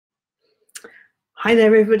Hi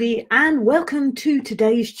there everybody, and welcome to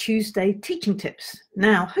today's Tuesday teaching tips.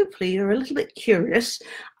 Now hopefully you're a little bit curious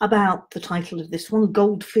about the title of this one,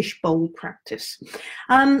 Goldfish Bowl Practice.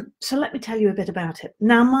 So let me tell you a bit about it.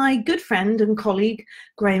 Now my good friend and colleague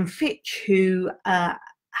Graham Fitch, who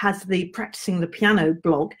has the Practicing the Piano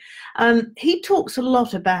blog, he talks a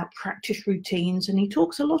lot about practice routines, and he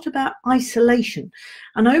talks a lot about isolation.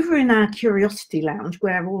 And over in our Curiosity Lounge,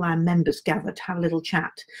 where all our members gather to have a little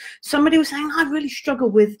chat, somebody was saying, I really struggle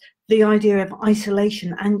with the idea of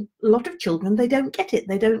isolation, and a lot of children, they don't get it.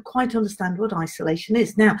 They don't quite understand what isolation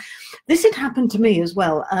is. Now, this had happened to me as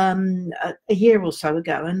well a year or so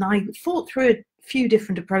ago, and I thought through it few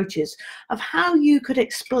different approaches of how you could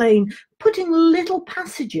explain putting little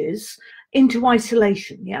passages into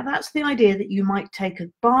isolation. Yeah, that's the idea, that you might take a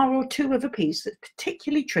bar or two of a piece that's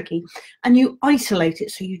particularly tricky and you isolate it,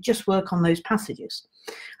 so you just work on those passages.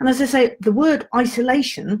 And as I say, the word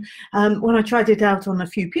isolation, when I tried it out on a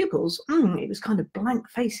few pupils, it was kind of blank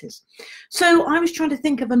faces. So I was trying to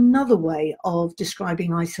think of another way of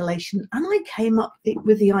describing isolation, and I came up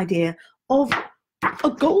with the idea of a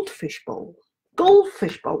goldfish bowl.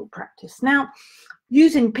 Goldfish bowl practice. Now,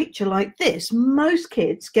 using a picture like this, most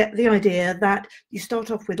kids get the idea that you start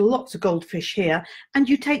off with lots of goldfish here, and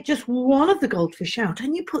you take just one of the goldfish out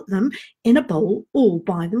and you put them in a bowl all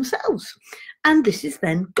by themselves. And this is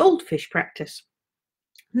then goldfish practice.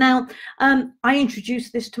 Now, I introduce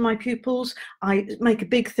this to my pupils. I make a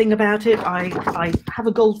big thing about it. I have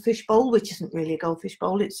a goldfish bowl, which isn't really a goldfish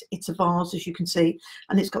bowl. It's a vase, as you can see,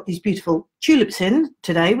 and it's got these beautiful tulips in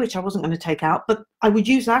today, which I wasn't going to take out, but I would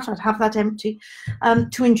use that. I'd have that empty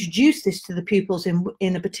to introduce this to the pupils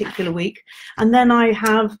in a particular week. And then I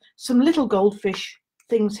have some little goldfish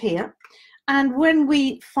things here. And when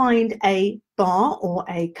we find a bar or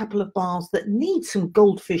a couple of bars that need some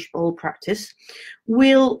goldfish bowl practice,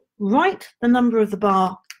 we'll write the number of the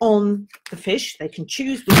bar on the fish. They can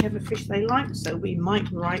choose whichever fish they like. So we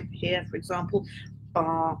might write here, for example,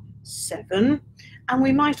 bar 7. And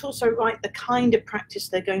we might also write the kind of practice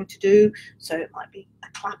they're going to do. So it might be a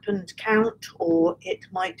clap and count, or it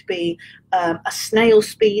might be a snail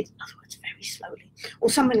speed, in other words, very slowly, or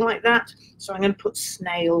something like that. So I'm going to put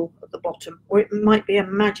snail at the bottom, or it might be a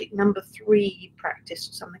magic number 3 practice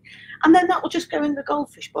or something. And then that will just go in the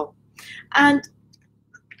goldfish bowl. And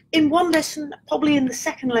in one lesson, probably in the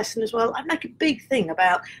second lesson as well, I make a big thing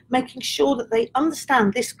about making sure that they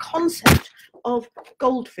understand this concept of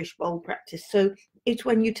goldfish bowl practice. So it's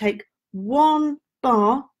when you take one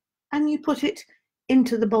bar and you put it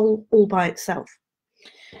into the bowl all by itself.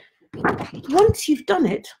 Once you've done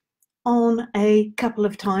it on a couple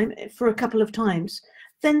of times,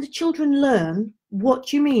 then the children learn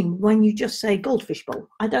what you mean when you just say goldfish bowl.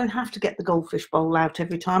 I don't have to get the goldfish bowl out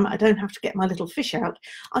every time. I don't have to get my little fish out.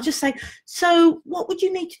 I'll just say, so what would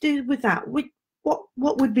you need to do with that? What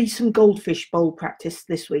would be some goldfish bowl practice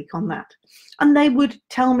this week on that? And they would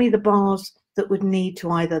tell me the bars that would need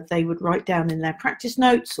to, either they would write down in their practice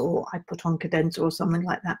notes, or I put on cadenza or something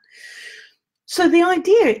like that. So the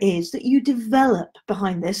idea is that you develop the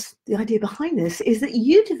idea behind this is that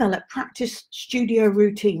you develop practice studio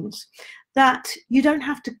routines that you don't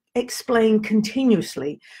have to explain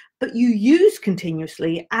continuously, but you use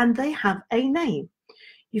continuously, and they have a name.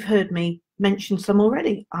 You've heard me mention some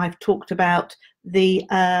already. I've talked about the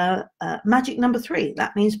magic number 3.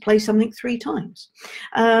 That means play something 3 times.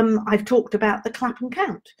 I've talked about the clap and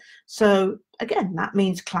count. So again, that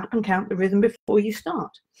means clap and count the rhythm before you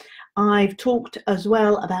start. I've talked as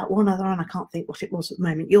well about one other, and I can't think what it was at the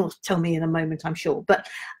moment. You'll tell me in a moment, I'm sure. But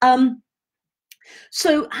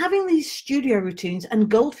so having these studio routines, and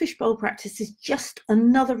goldfish bowl practice is just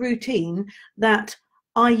another routine that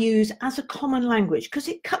I use as a common language, because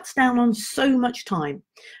it cuts down on so much time.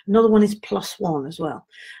 Another one is +1 as well.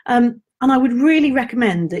 And I would really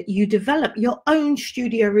recommend that you develop your own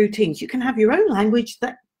studio routines. You can have your own language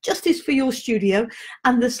that just is for your studio,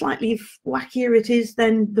 and the slightly wackier it is,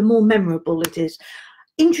 then the more memorable it is.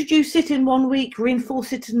 Introduce it in one week,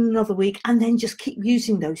 reinforce it in another week, and then just keep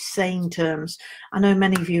using those same terms. I know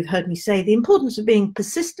many of you have heard me say the importance of being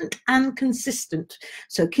persistent and consistent.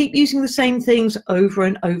 So keep using the same things over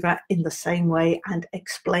and over in the same way, and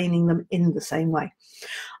explaining them in the same way.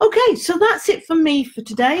 Okay, so that's it for me for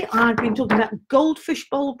today. I've been talking about goldfish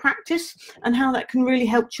bowl practice and how that can really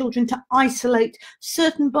help children to isolate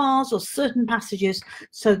certain bars or certain passages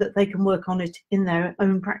so that they can work on it in their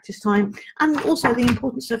own practice time, and also the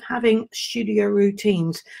importance of having studio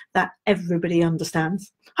routines that everybody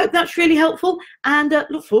understands. Hope that's really helpful, and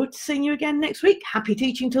look forward to seeing you again next week. Happy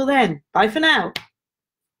teaching till then. Bye for now.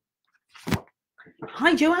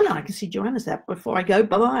 Hi, Joanna. I can see Joanna's there before I go.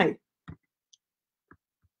 Bye-bye.